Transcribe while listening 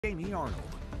Jamie Arnold.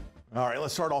 All right,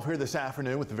 let's start off here this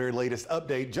afternoon with the very latest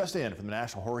update just in from the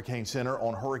National Hurricane Center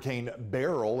on Hurricane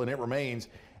Beryl, and it remains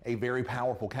a very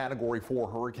powerful Category 4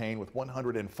 hurricane with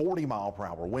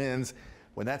 140-mile-per-hour winds.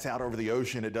 When that's out over the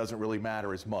ocean, it doesn't really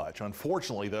matter as much.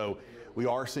 Unfortunately, though, we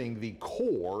are seeing the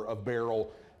core of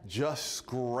Beryl just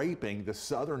scraping the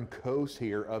southern coast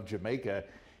here of Jamaica.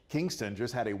 Kingston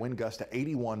just had a wind gust to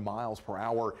 81 miles per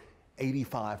hour.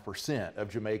 85% of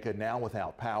Jamaica now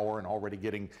without power and already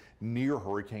getting near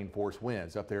hurricane force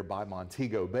winds up there by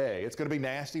Montego Bay. It's going to be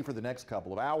nasty for the next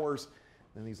couple of hours.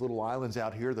 Then these little islands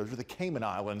out here, those are the Cayman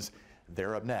Islands.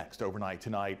 They're up next overnight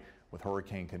tonight with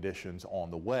hurricane conditions on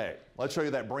the way. Let's show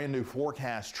you that brand new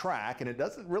forecast track, and it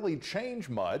doesn't really change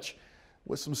much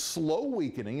with some slow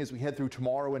weakening as we head through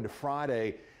tomorrow into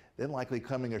Friday, then likely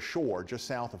coming ashore just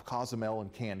south of Cozumel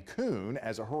and Cancun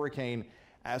as a hurricane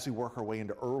as we work our way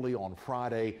into early on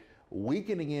Friday,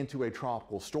 weakening into a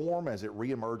tropical storm as it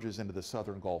reemerges into the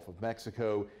southern Gulf of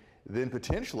Mexico, then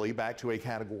potentially back to a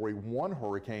Category 1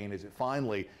 hurricane as it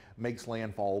finally makes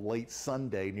landfall late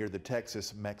Sunday near the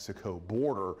Texas-Mexico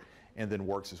border and then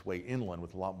works its way inland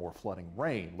with a lot more flooding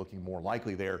rain looking more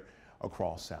likely there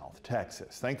across South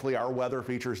Texas. Thankfully, our weather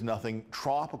features nothing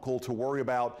tropical to worry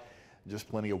about. Just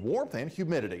plenty of warmth and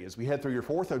humidity as we head through your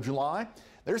 4th of July.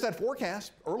 There's that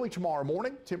forecast early tomorrow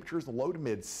morning. Temperatures in the low to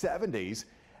mid 70s.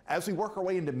 As we work our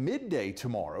way into midday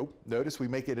tomorrow, notice we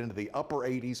make it into the upper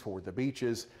 80s for the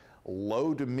beaches,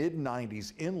 low to mid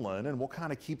 90s inland, and we'll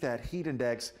kind of keep that heat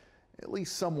index at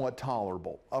least somewhat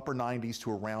tolerable, upper 90s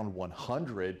to around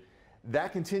 100.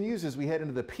 That continues as we head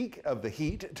into the peak of the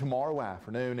heat tomorrow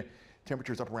afternoon.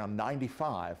 Temperatures up around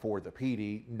 95 for the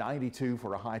PD, 92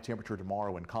 for a high temperature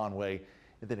tomorrow in Conway,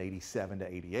 and then 87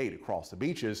 to 88 across the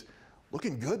beaches.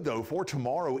 Looking good, though, for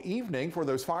tomorrow evening for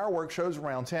those fireworks shows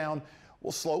around town.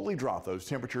 We'll slowly drop those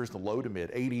temperatures to low to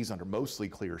mid 80s under mostly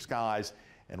clear skies,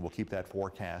 and we'll keep that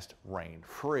forecast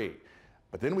rain-free.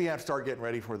 But then we have to start getting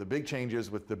ready for the big changes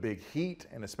with the big heat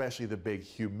and especially the big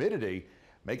humidity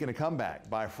making a comeback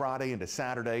by Friday into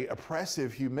Saturday.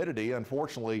 Oppressive humidity,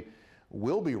 unfortunately,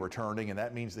 will be returning, and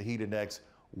that means the heat index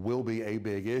will be a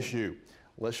big issue.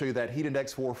 Let's show you that heat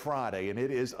index for Friday, and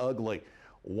it is ugly.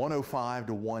 105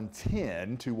 to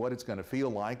 110 to what it's going to feel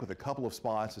like with a couple of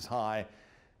spots as high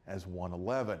as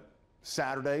 111.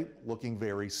 Saturday looking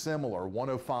very similar,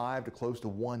 105 to close to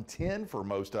 110 for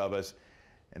most of us.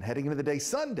 And heading into the day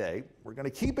Sunday, we're going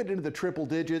to keep it into the triple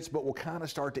digits, but we'll kind of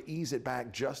start to ease it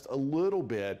back just a little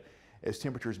bit as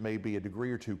temperatures may be a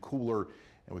degree or two cooler,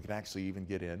 and we can actually even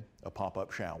get in a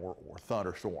pop-up shower or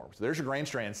thunderstorm. So there's your Grand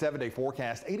Strand 7-day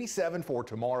forecast. 87 for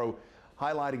tomorrow,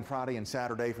 highlighting Friday and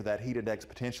Saturday for that heat index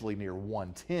potentially near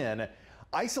 110.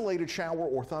 Isolated shower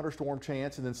or thunderstorm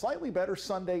chance, and then slightly better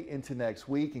Sunday into next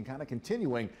week, and kind of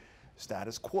continuing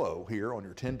status quo here on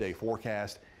your 10-day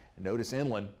forecast. And notice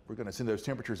inland, we're going to send those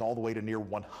temperatures all the way to near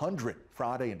 100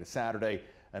 Friday into Saturday.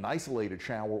 An isolated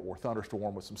shower or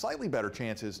thunderstorm with some slightly better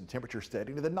chances and temperatures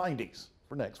steady to the 90s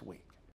for next week.